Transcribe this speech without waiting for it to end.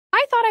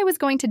I thought I was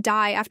going to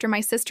die after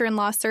my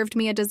sister-in-law served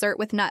me a dessert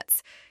with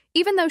nuts,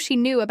 even though she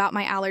knew about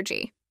my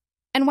allergy.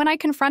 And when I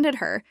confronted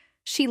her,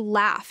 she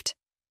laughed.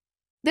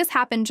 This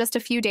happened just a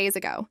few days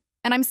ago,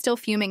 and I'm still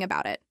fuming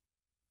about it.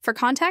 For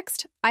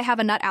context, I have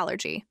a nut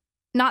allergy.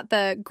 Not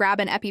the grab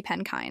an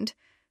EpiPen kind,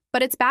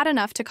 but it's bad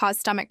enough to cause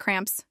stomach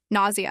cramps,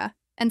 nausea,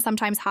 and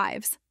sometimes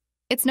hives.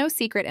 It's no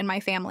secret in my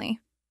family.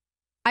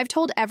 I've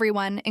told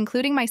everyone,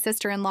 including my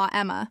sister-in-law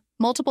Emma,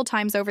 multiple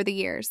times over the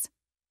years.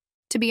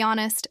 To be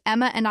honest,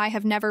 Emma and I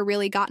have never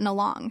really gotten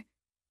along.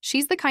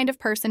 She's the kind of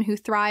person who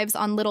thrives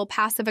on little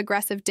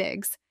passive-aggressive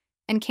digs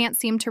and can't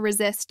seem to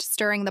resist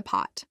stirring the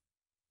pot.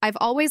 I've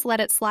always let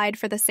it slide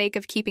for the sake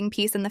of keeping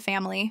peace in the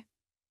family.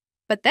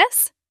 But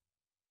this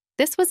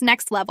was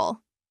next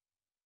level.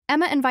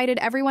 Emma invited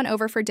everyone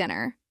over for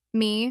dinner,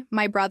 me,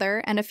 my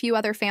brother, and a few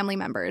other family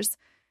members.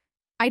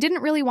 I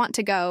didn't really want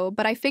to go,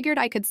 but I figured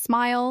I could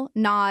smile,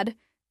 nod,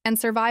 and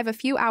survive a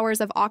few hours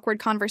of awkward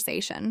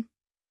conversation.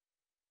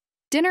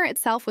 Dinner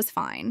itself was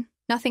fine,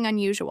 nothing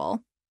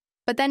unusual.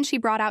 But then she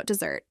brought out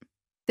dessert,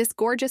 this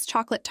gorgeous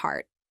chocolate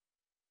tart.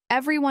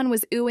 Everyone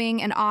was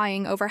oohing and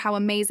aahing over how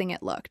amazing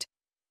it looked.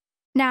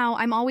 Now,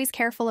 I'm always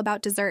careful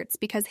about desserts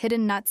because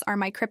hidden nuts are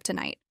my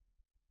kryptonite.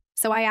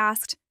 So I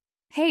asked,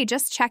 "Hey,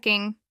 just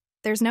checking,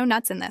 there's no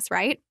nuts in this,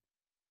 right?"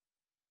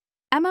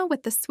 Emma,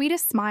 with the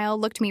sweetest smile,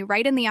 looked me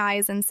right in the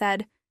eyes and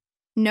said,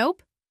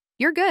 "Nope,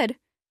 you're good.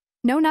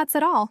 No nuts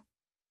at all."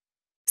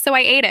 So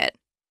I ate it.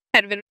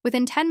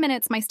 Within 10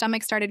 minutes, my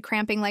stomach started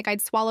cramping like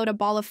I'd swallowed a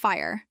ball of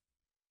fire.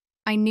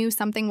 I knew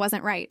something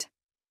wasn't right.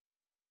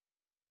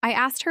 I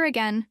asked her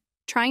again,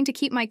 trying to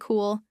keep my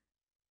cool,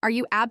 "Are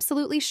you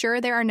absolutely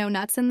sure there are no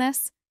nuts in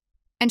this?"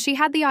 And she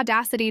had the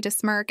audacity to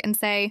smirk and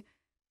say,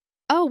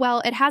 "Oh,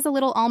 well, it has a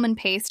little almond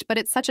paste, but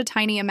it's such a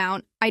tiny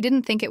amount, I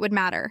didn't think it would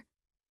matter."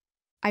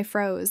 I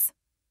froze.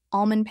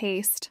 Almond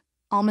paste.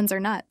 Almonds are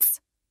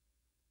nuts.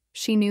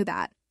 She knew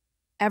that.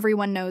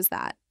 Everyone knows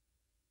that.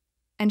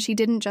 And she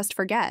didn't just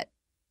forget.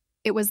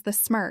 It was the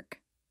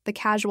smirk, the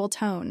casual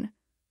tone,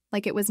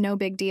 like it was no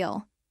big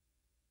deal.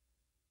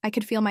 I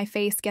could feel my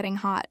face getting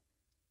hot,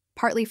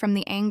 partly from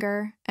the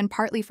anger and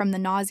partly from the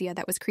nausea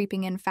that was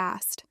creeping in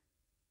fast.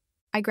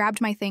 I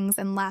grabbed my things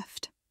and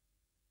left.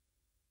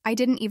 I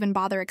didn't even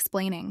bother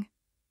explaining.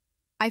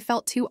 I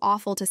felt too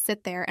awful to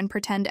sit there and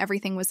pretend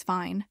everything was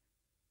fine.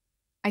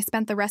 I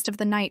spent the rest of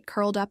the night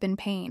curled up in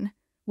pain,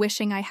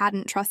 wishing I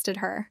hadn't trusted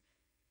her.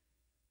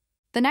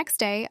 The next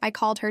day, I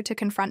called her to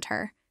confront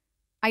her.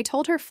 I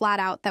told her flat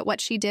out that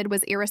what she did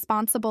was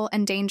irresponsible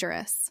and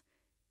dangerous.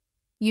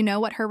 You know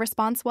what her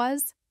response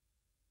was?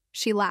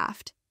 She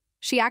laughed.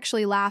 She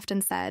actually laughed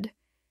and said,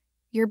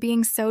 "You're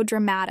being so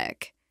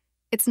dramatic.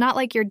 It's not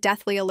like you're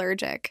deathly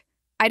allergic.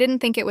 I didn't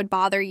think it would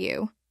bother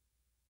you."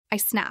 I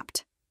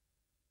snapped.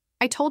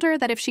 I told her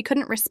that if she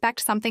couldn't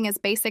respect something as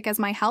basic as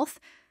my health,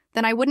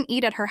 then I wouldn't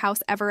eat at her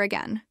house ever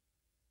again.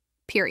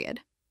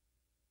 Period.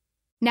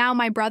 Now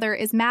my brother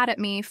is mad at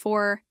me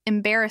for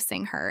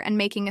embarrassing her and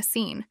making a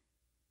scene.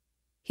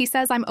 He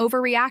says I'm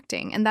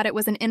overreacting and that it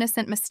was an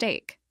innocent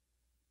mistake.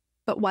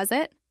 But was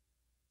it?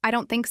 I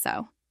don't think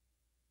so.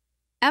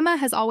 Emma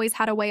has always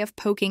had a way of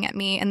poking at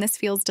me, and this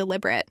feels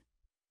deliberate,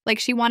 like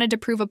she wanted to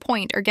prove a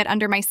point or get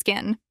under my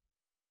skin.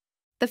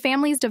 The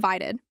family's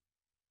divided.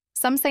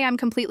 Some say I'm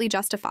completely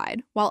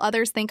justified, while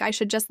others think I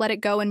should just let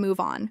it go and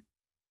move on.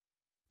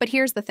 But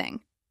here's the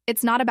thing.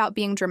 It's not about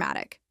being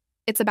dramatic.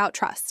 It's about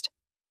trust.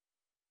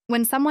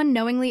 When someone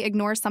knowingly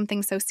ignores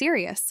something so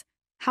serious,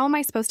 how am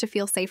I supposed to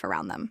feel safe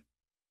around them?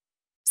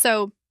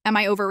 So, am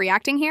I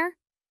overreacting here?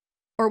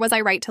 Or was I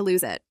right to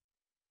lose it?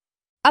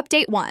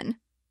 Update 1.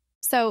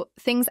 So,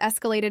 things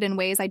escalated in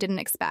ways I didn't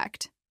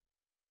expect.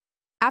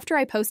 After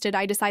I posted,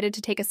 I decided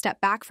to take a step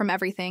back from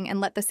everything and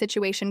let the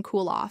situation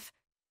cool off,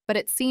 but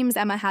it seems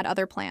Emma had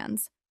other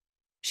plans.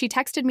 She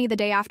texted me the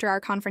day after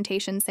our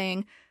confrontation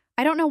saying,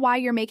 "I don't know why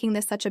you're making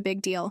this such a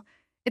big deal.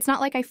 It's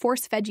not like I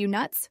force-fed you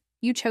nuts.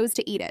 You chose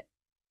to eat it."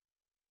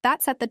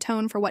 That set the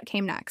tone for what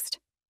came next.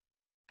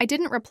 I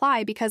didn't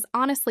reply because,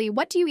 honestly,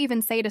 what do you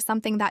even say to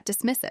something that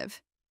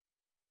dismissive?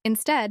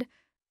 Instead,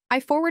 I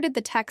forwarded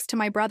the text to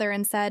my brother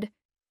and said,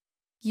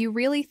 "You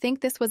really think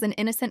this was an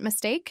innocent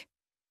mistake?"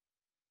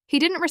 He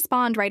didn't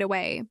respond right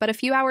away, but a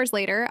few hours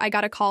later, I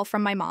got a call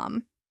from my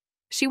mom.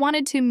 She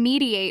wanted to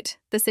mediate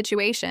the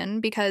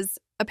situation because,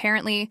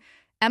 apparently,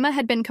 Emma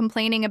had been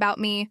complaining about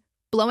me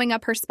blowing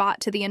up her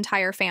spot to the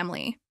entire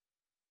family.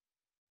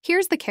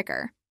 Here's the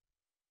kicker.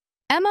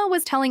 Emma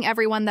was telling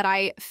everyone that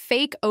I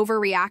fake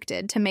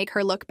overreacted to make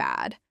her look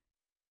bad.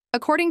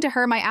 According to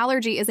her, my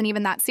allergy isn't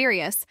even that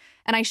serious,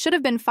 and I should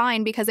have been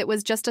fine because it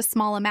was just a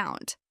small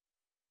amount.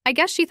 I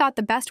guess she thought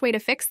the best way to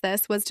fix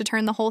this was to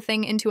turn the whole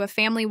thing into a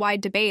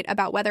family-wide debate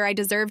about whether I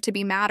deserved to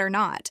be mad or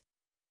not.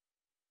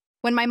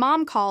 When my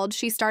mom called,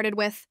 she started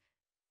with,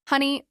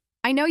 "Honey,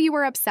 I know you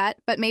were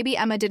upset, but maybe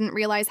Emma didn't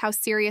realize how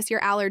serious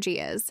your allergy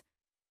is.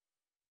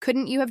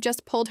 Couldn't you have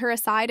just pulled her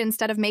aside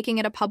instead of making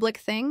it a public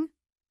thing?"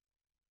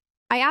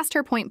 I asked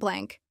her point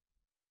blank,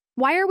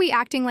 "Why are we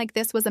acting like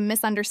this was a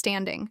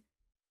misunderstanding?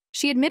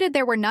 She admitted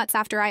there were nuts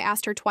after I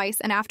asked her twice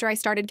and after I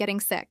started getting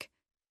sick.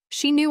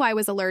 She knew I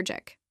was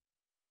allergic.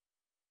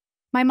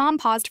 My mom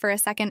paused for a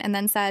second and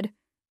then said,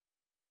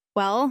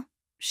 "Well,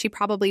 she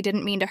probably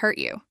didn't mean to hurt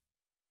you."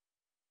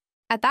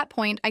 At that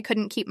point, I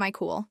couldn't keep my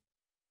cool.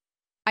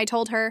 I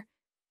told her,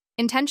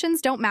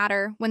 "Intentions don't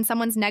matter when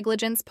someone's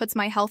negligence puts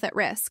my health at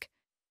risk.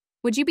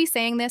 Would you be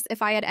saying this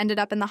if I had ended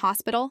up in the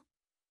hospital?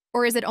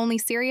 Or is it only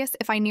serious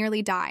if I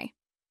nearly die?"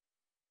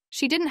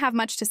 She didn't have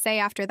much to say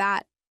after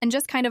that and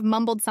just kind of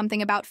mumbled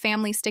something about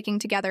family sticking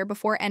together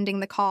before ending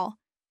the call.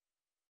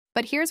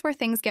 But here's where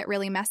things get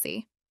really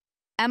messy.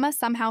 Emma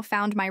somehow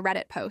found my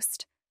Reddit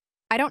post.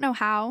 I don't know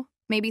how,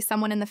 maybe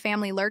someone in the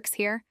family lurks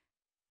here,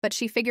 but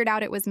she figured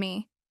out it was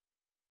me.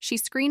 She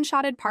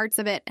screenshotted parts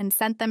of it and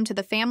sent them to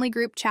the family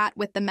group chat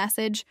with the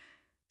message,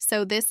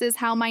 "So this is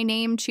how my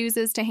name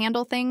chooses to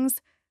handle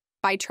things?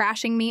 By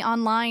trashing me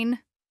online?"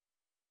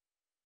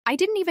 I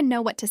didn't even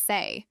know what to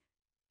say.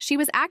 She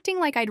was acting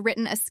like I'd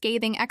written a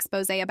scathing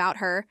expose about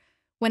her,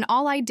 when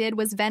all I did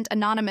was vent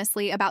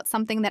anonymously about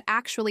something that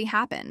actually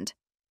happened.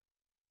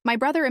 My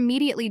brother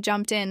immediately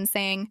jumped in,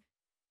 saying,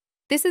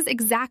 "This is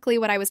exactly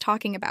what I was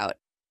talking about.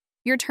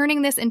 You're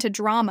turning this into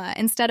drama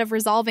instead of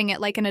resolving it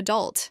like an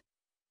adult."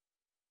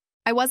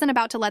 I wasn't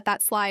about to let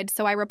that slide,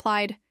 so I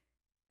replied,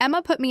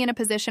 "Emma put me in a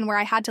position where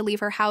I had to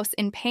leave her house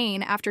in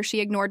pain after she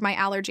ignored my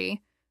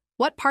allergy.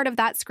 What part of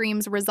that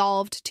screams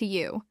resolved to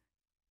you?"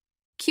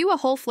 Cue a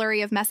whole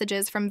flurry of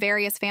messages from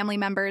various family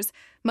members,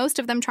 most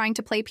of them trying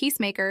to play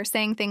peacemaker,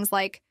 saying things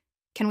like,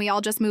 "Can we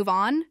all just move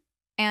on?"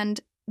 And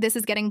 "This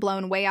is getting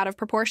blown way out of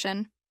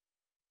proportion."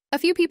 A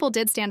few people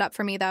did stand up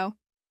for me, though.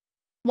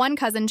 One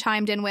cousin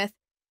chimed in with,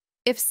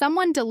 "If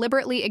someone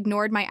deliberately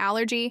ignored my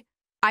allergy,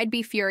 I'd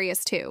be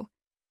furious too.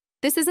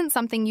 This isn't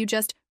something you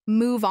just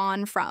move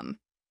on from."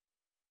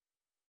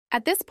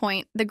 At this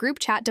point, the group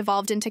chat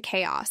devolved into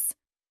chaos.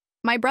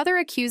 My brother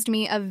accused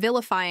me of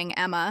vilifying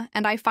Emma,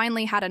 and I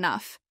finally had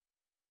enough.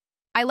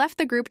 I left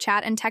the group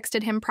chat and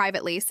texted him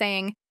privately,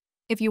 saying,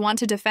 "If you want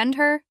to defend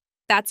her,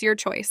 that's your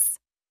choice.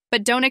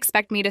 But don't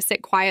expect me to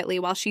sit quietly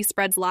while she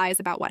spreads lies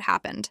about what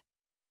happened."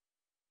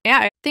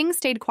 Yeah. Things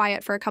stayed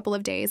quiet for a couple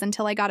of days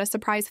until I got a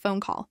surprise phone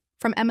call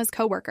from Emma's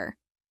coworker.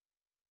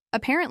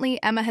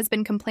 Apparently, Emma has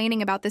been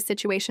complaining about this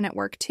situation at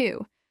work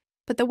too,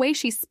 but the way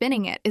she's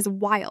spinning it is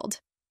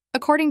wild.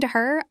 According to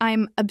her,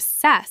 I'm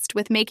obsessed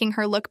with making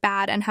her look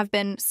bad and have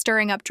been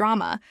stirring up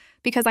drama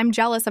because I'm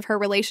jealous of her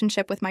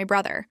relationship with my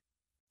brother.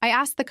 I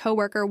asked the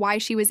coworker why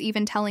she was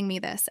even telling me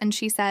this, and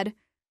she said,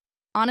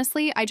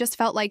 "Honestly, I just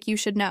felt like you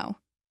should know.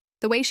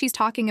 The way she's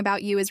talking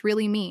about you is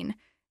really mean,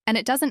 and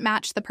it doesn't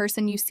match the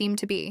person you seem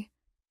to be."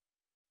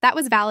 That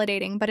was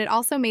validating, but it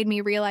also made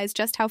me realize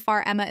just how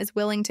far Emma is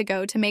willing to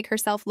go to make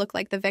herself look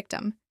like the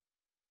victim.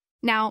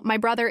 Now, my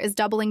brother is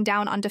doubling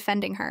down on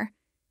defending her.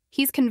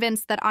 He's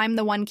convinced that I'm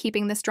the one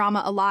keeping this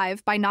drama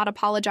alive by not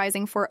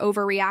apologizing for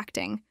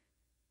overreacting.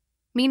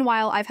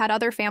 Meanwhile, I've had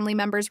other family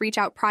members reach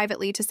out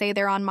privately to say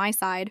they're on my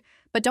side,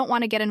 but don't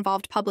want to get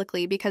involved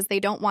publicly because they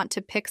don't want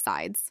to pick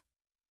sides.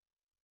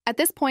 At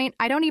this point,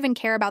 I don't even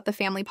care about the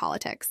family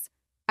politics.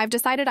 I've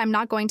decided I'm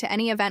not going to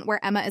any event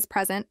where Emma is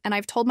present, and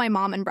I've told my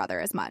mom and brother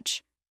as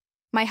much.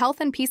 My health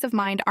and peace of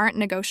mind aren't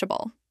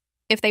negotiable.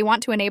 If they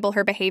want to enable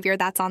her behavior,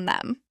 that's on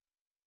them.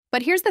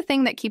 But here's the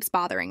thing that keeps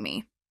bothering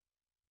me.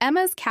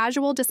 Emma's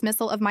casual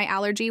dismissal of my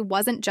allergy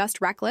wasn't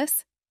just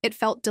reckless, it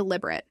felt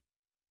deliberate.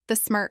 The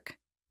smirk,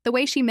 the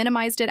way she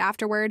minimized it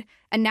afterward,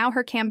 and now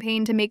her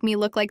campaign to make me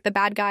look like the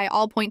bad guy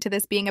all point to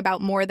this being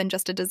about more than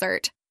just a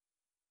dessert.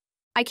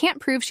 I can't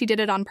prove she did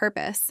it on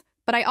purpose,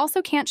 but I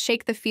also can't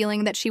shake the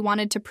feeling that she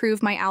wanted to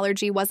prove my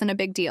allergy wasn't a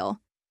big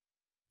deal.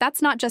 That's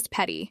not just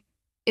petty,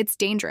 it's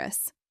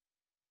dangerous.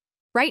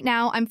 Right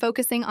now, I'm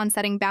focusing on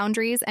setting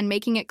boundaries and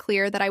making it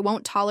clear that I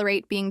won't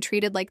tolerate being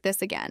treated like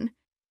this again.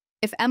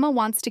 If Emma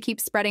wants to keep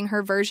spreading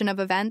her version of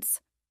events,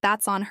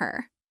 that's on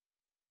her.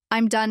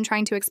 I'm done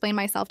trying to explain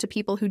myself to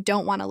people who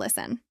don't want to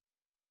listen.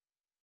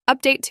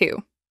 Update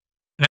 2.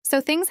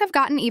 So things have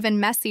gotten even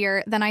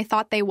messier than I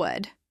thought they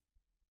would.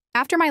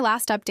 After my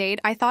last update,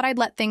 I thought I'd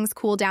let things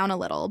cool down a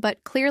little,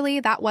 but clearly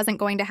that wasn't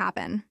going to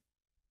happen.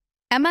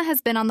 Emma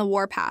has been on the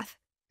warpath,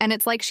 and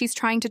it's like she's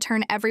trying to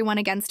turn everyone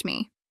against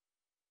me.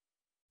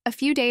 A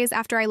few days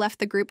after I left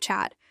the group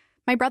chat,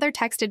 my brother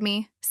texted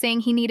me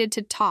saying he needed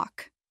to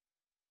talk.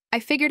 I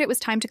figured it was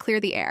time to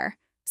clear the air,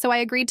 so I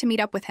agreed to meet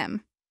up with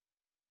him.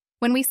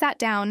 When we sat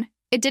down,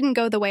 it didn't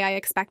go the way I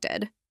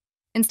expected.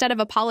 Instead of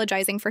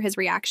apologizing for his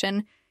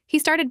reaction, he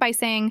started by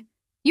saying,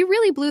 "You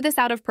really blew this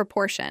out of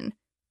proportion.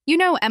 You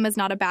know Emma's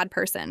not a bad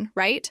person,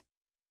 right?"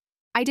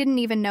 I didn't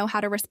even know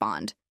how to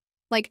respond.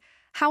 Like,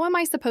 how am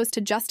I supposed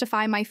to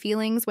justify my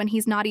feelings when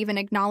he's not even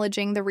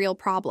acknowledging the real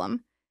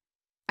problem?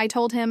 I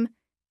told him,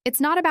 "It's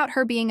not about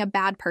her being a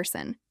bad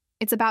person.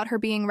 It's about her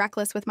being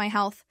reckless with my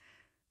health.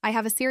 I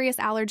have a serious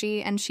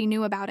allergy, and she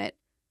knew about it.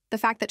 The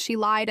fact that she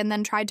lied and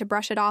then tried to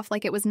brush it off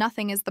like it was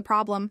nothing is the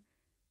problem."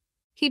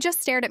 He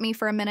just stared at me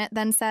for a minute,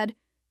 then said,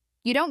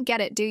 "You don't get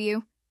it, do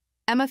you?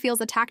 Emma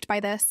feels attacked by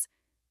this,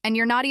 and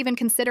you're not even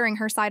considering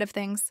her side of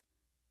things."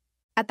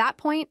 At that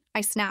point,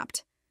 I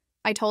snapped.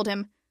 I told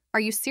him, "Are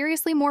you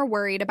seriously more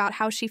worried about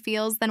how she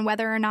feels than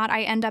whether or not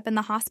I end up in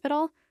the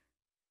hospital?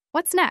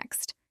 What's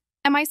next?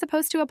 Am I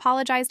supposed to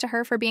apologize to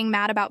her for being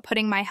mad about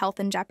putting my health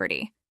in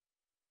jeopardy?"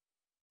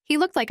 He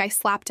looked like I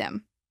slapped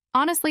him.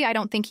 Honestly, I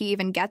don't think he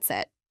even gets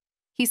it.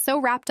 He's so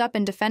wrapped up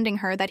in defending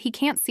her that he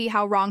can't see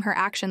how wrong her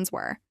actions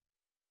were.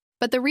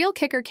 But the real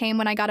kicker came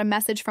when I got a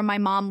message from my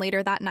mom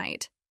later that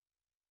night.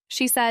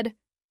 She said,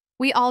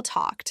 "We all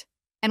talked,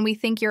 and we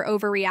think you're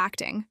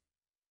overreacting.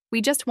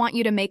 We just want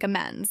you to make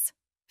amends.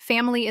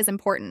 Family is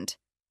important,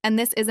 and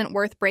this isn't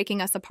worth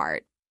breaking us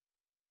apart."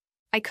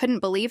 I couldn't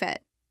believe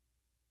it.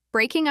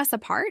 Breaking us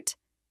apart?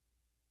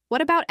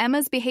 What about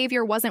Emma's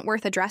behavior wasn't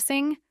worth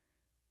addressing?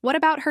 What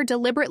about her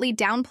deliberately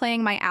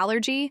downplaying my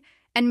allergy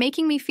and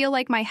making me feel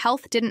like my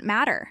health didn't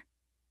matter?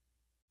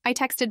 I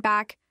texted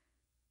back,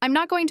 "I'm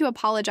not going to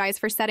apologize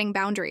for setting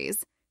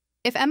boundaries.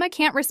 If Emma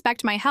can't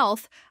respect my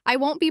health, I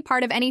won't be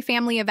part of any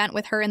family event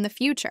with her in the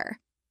future.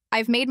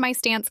 I've made my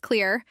stance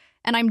clear,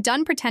 and I'm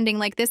done pretending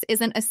like this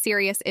isn't a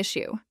serious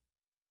issue."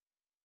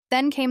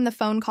 Then came the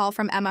phone call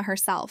from Emma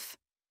herself.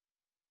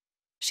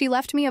 She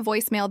left me a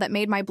voicemail that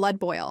made my blood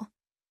boil.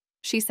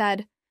 She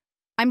said,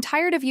 "I'm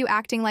tired of you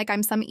acting like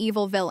I'm some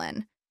evil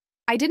villain.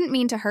 I didn't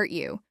mean to hurt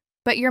you,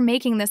 but you're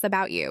making this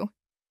about you.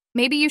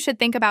 Maybe you should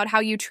think about how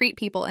you treat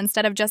people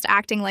instead of just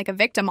acting like a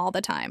victim all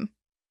the time."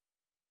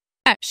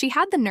 She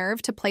had the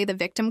nerve to play the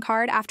victim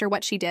card after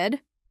what she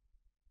did.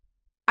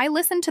 I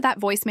listened to that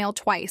voicemail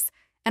twice,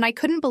 and I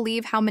couldn't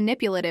believe how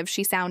manipulative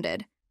she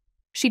sounded.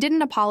 She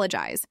didn't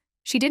apologize.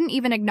 She didn't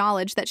even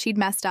acknowledge that she'd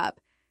messed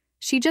up.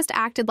 She just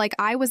acted like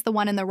I was the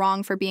one in the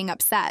wrong for being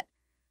upset.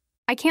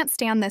 I can't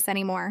stand this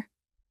anymore.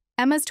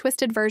 Emma's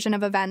twisted version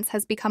of events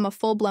has become a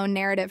full-blown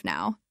narrative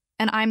now,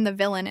 and I'm the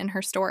villain in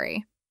her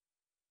story.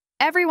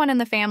 Everyone in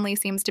the family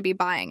seems to be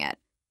buying it,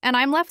 and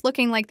I'm left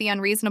looking like the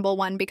unreasonable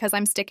one because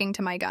I'm sticking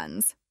to my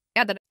guns.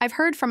 I've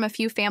heard from a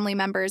few family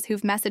members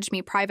who've messaged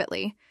me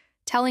privately,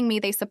 telling me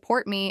they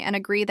support me and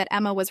agree that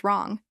Emma was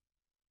wrong.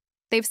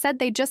 They've said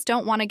they just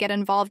don't want to get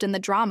involved in the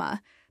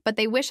drama, but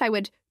they wish I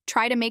would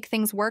try to make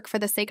things work for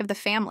the sake of the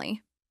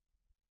family.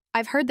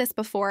 I've heard this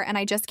before, and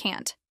I just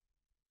can't.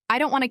 I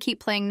don't want to keep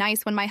playing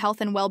nice when my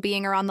health and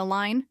well-being are on the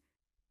line.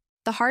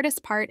 The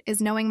hardest part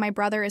is knowing my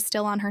brother is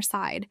still on her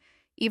side,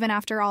 even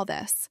after all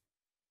this.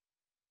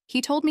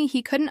 He told me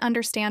he couldn't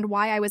understand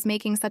why I was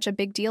making such a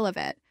big deal of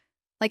it,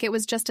 like it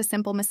was just a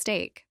simple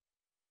mistake.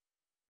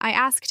 I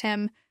asked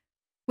him,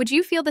 "Would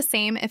you feel the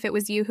same if it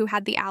was you who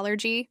had the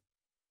allergy?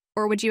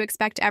 Or would you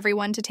expect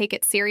everyone to take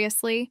it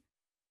seriously?"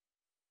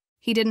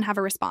 He didn't have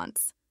a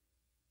response.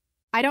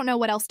 I don't know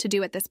what else to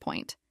do at this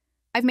point.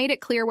 I've made it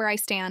clear where I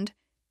stand,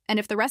 and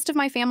if the rest of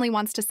my family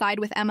wants to side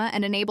with Emma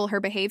and enable her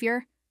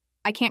behavior,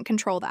 I can't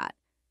control that.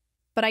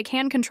 But I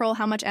can control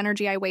how much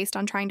energy I waste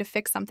on trying to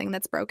fix something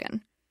that's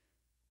broken.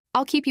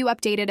 I'll keep you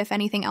updated if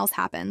anything else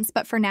happens,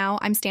 but for now,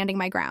 I'm standing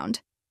my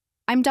ground.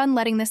 I'm done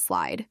letting this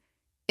slide.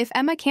 If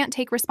Emma can't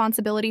take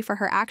responsibility for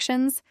her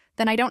actions,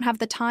 then I don't have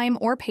the time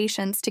or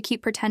patience to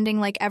keep pretending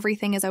like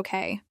everything is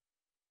okay.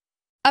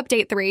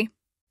 Update 3.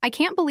 I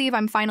can't believe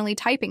I'm finally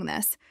typing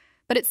this,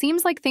 but it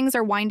seems like things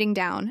are winding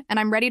down, and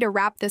I'm ready to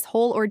wrap this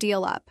whole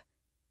ordeal up.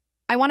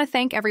 I want to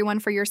thank everyone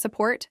for your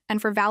support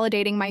and for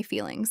validating my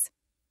feelings.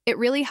 It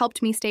really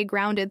helped me stay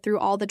grounded through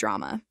all the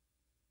drama.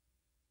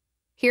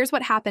 Here's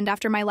what happened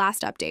after my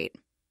last update.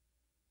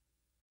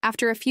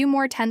 After a few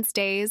more tense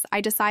days,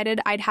 I decided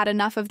I'd had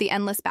enough of the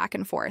endless back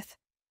and forth.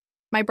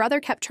 My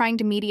brother kept trying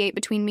to mediate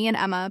between me and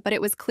Emma, but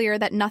it was clear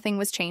that nothing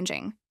was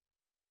changing.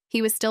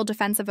 He was still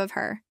defensive of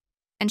her,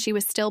 and she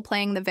was still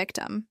playing the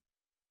victim.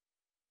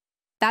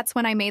 That's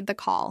when I made the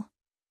call.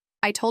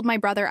 I told my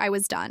brother I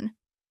was done.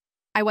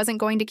 I wasn't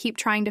going to keep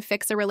trying to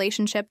fix a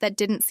relationship that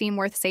didn't seem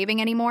worth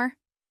saving anymore.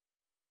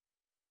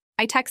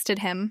 I texted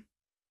him,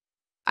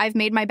 "I've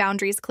made my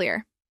boundaries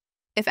clear.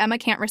 If Emma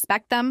can't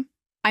respect them,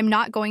 I'm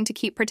not going to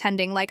keep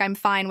pretending like I'm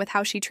fine with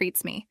how she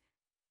treats me.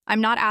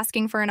 I'm not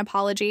asking for an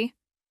apology.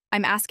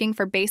 I'm asking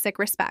for basic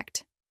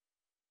respect."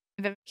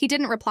 He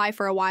didn't reply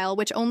for a while,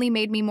 which only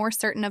made me more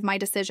certain of my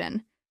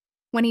decision.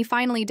 When he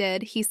finally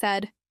did, he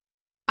said,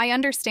 "I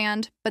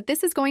understand, but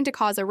this is going to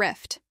cause a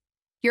rift.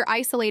 You're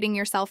isolating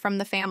yourself from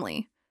the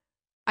family."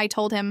 I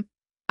told him,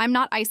 "I'm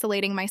not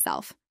isolating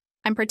myself.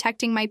 I'm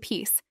protecting my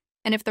peace,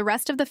 and if the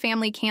rest of the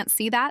family can't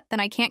see that,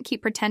 then I can't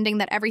keep pretending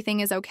that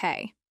everything is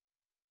okay."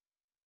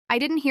 I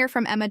didn't hear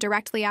from Emma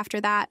directly after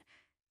that,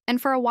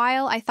 and for a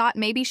while I thought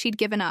maybe she'd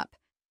given up,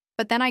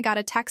 but then I got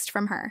a text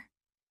from her.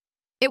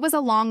 It was a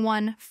long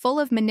one, full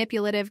of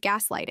manipulative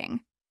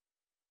gaslighting.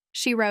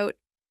 She wrote,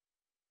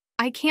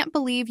 "I can't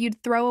believe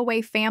you'd throw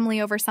away family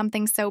over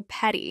something so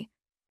petty.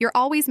 You're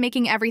always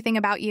making everything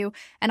about you,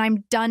 and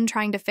I'm done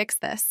trying to fix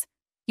this.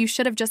 You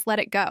should have just let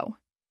it go.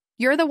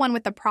 You're the one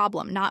with the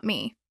problem, not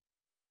me."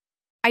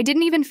 I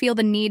didn't even feel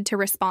the need to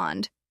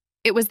respond.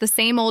 It was the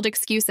same old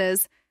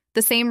excuses,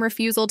 the same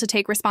refusal to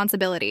take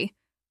responsibility.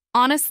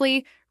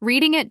 Honestly,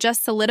 reading it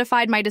just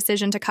solidified my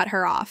decision to cut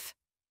her off.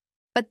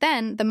 But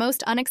then, the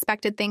most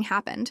unexpected thing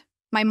happened.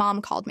 My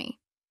mom called me.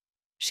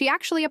 She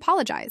actually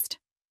apologized.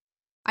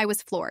 I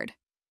was floored.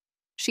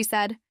 She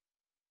said,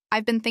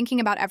 "I've been thinking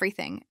about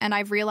everything, and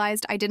I've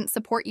realized I didn't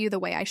support you the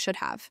way I should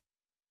have.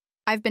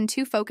 I've been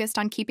too focused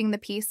on keeping the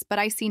peace, but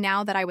I see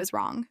now that I was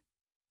wrong.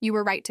 You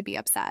were right to be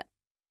upset."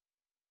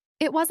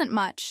 It wasn't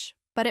much,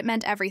 but it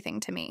meant everything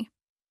to me.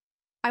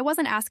 I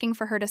wasn't asking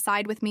for her to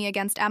side with me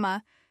against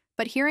Emma,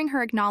 but hearing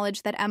her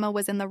acknowledge that Emma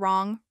was in the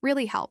wrong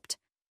really helped.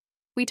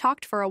 We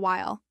talked for a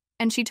while,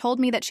 and she told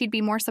me that she'd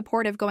be more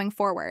supportive going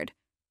forward,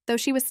 though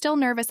she was still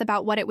nervous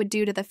about what it would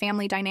do to the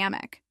family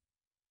dynamic.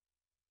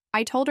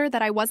 I told her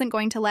that I wasn't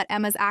going to let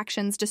Emma's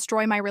actions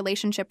destroy my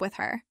relationship with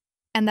her,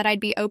 and that I'd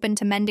be open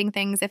to mending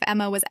things if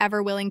Emma was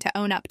ever willing to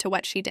own up to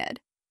what she did.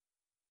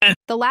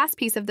 The last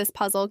piece of this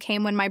puzzle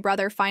came when my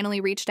brother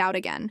finally reached out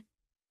again.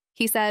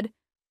 He said,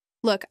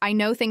 "Look, I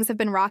know things have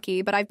been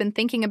rocky, but I've been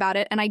thinking about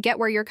it and I get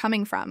where you're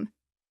coming from.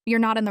 You're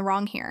not in the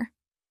wrong here."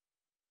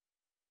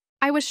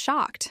 I was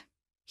shocked.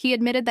 He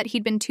admitted that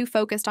he'd been too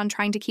focused on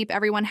trying to keep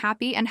everyone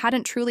happy and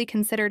hadn't truly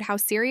considered how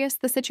serious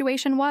the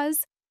situation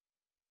was.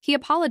 He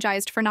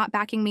apologized for not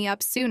backing me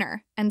up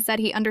sooner and said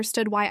he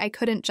understood why I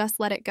couldn't just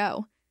let it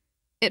go.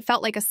 It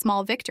felt like a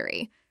small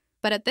victory,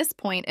 but at this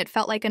point it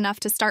felt like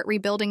enough to start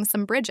rebuilding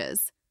some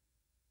bridges.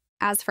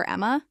 As for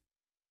Emma,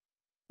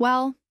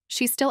 well,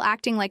 she's still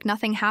acting like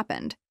nothing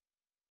happened.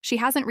 She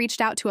hasn't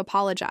reached out to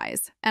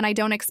apologize, and I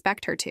don't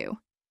expect her to.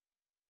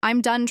 I'm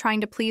done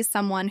trying to please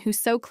someone who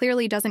so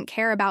clearly doesn't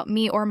care about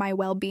me or my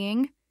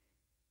well-being.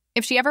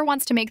 If she ever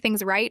wants to make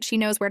things right, she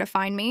knows where to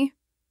find me.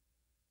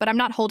 But I'm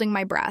not holding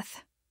my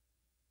breath.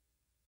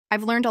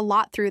 I've learned a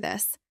lot through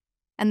this,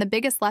 and the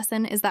biggest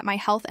lesson is that my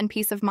health and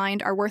peace of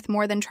mind are worth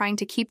more than trying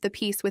to keep the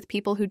peace with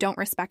people who don't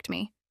respect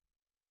me.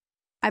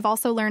 I've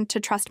also learned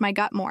to trust my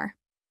gut more.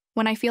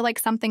 When I feel like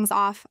something's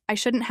off, I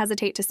shouldn't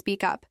hesitate to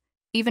speak up,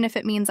 even if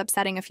it means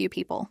upsetting a few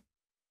people.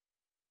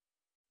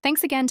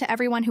 Thanks again to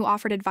everyone who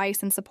offered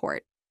advice and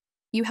support.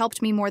 You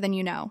helped me more than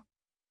you know.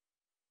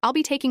 I'll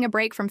be taking a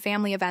break from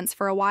family events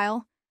for a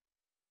while,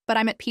 but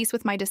I'm at peace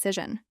with my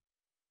decision.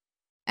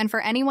 And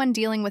for anyone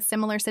dealing with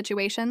similar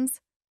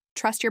situations,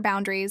 trust your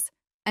boundaries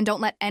and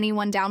don't let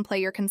anyone downplay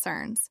your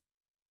concerns.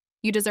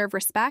 You deserve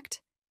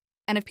respect,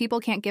 and if people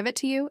can't give it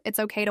to you, it's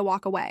okay to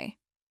walk away.